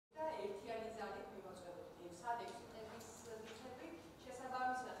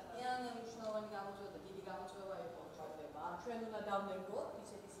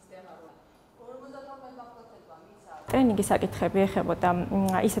ტრენინგი საკითხები ეხებოდა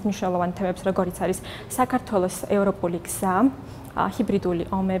ისეთ მნიშვნელოვან თემებს, როგორიც არის საქართველოს ევროპული გზა, ჰიბრიდული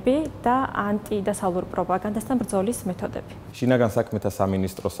ომები და ანტიდასავლური პროპაგანდასთან ბრძოლის მეთოდები. შინაგან საქმეთა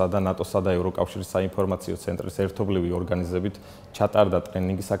სამინისტროსა და ნატოსა და ევროკავშირის საინფორმაციო ცენტრის ერთობლივი ორგანიზებით ჩატარდა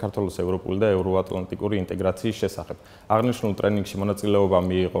ტრენინგი საქართველოს ევროპული და ევროატლანტიკური ინტეგრაციის შესახებ. აღნიშნულ ტრენინგში მონაწილეობა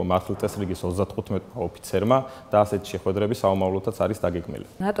მიიღო მართლწესრიგის 35 ოფიცერმა და ასეთი შეხვედრები საომავლოთაც არის დაგეგმილი.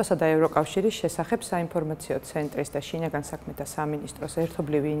 ნატოსა და ევროკავშირის შესახებ საინფორმაციო ცენტრის და შინაგან საქმეთა სამინისტროს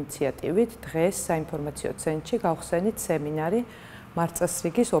ერთობლივი ინიციატივით დღეს საინფორმაციო ცენტრში გავხსენით სემინარი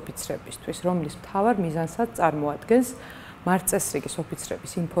მართლწესრიგის ოფიცრებისთვის, რომლის მთავარ მიზანსაც წარმოადგენს მართლწესრიგის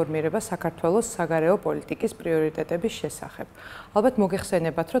ოფიცრების ინფორმირება საქართველოს საგარეო პოლიტიკის პრიორიტეტების შესახებ. ალბათ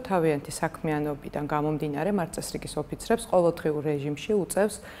მოგეხსენებათ, რომ თავიანთი საქმიანობიდან გამომდინარე მართლწესრიგის ოფიცრებს ყოველდღიურ რეჟიმში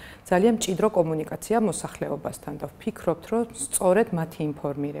უწევს ძალიან მჭიდრო კომუნიკაცია მოსახლეობასთან და ვფიქრობთ, რომ სწორედ მათი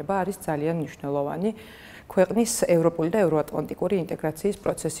ინფორმირება არის ძალიან მნიშვნელოვანი ქვეყნის ევროპული და ევროატლანტიკური ინტეგრაციის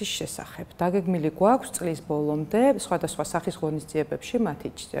პროცესის შესახებ. დაგეგმილი გვაქვს წლის ბოლომდე სხვადასხვა სახის ღონისძიებებში მათი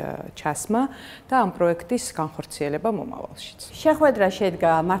ჩასმა და ამ პროექტის განხორციელება მომავალშიც. შეხვედრა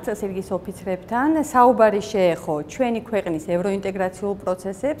შედგა მართლწესრიგის ოფიცრებთან, საუბარი შეეხო ჩვენი ქვეყნის ევროინტეგრაციულ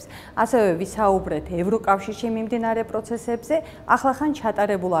პროცესებს, ასევე ვისაუბრეთ ევროკავშირში მიმდინარე პროცესებზე, ახლახან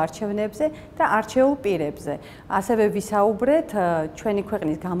ჩატარებულ არჩევნებზე და არჩეულ პირებზე. ასევე ვისაუბრეთ ჩვენი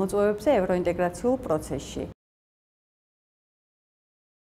ქვეყნის გამოწვევებზე ევროინტეგრაციულ პროცესში.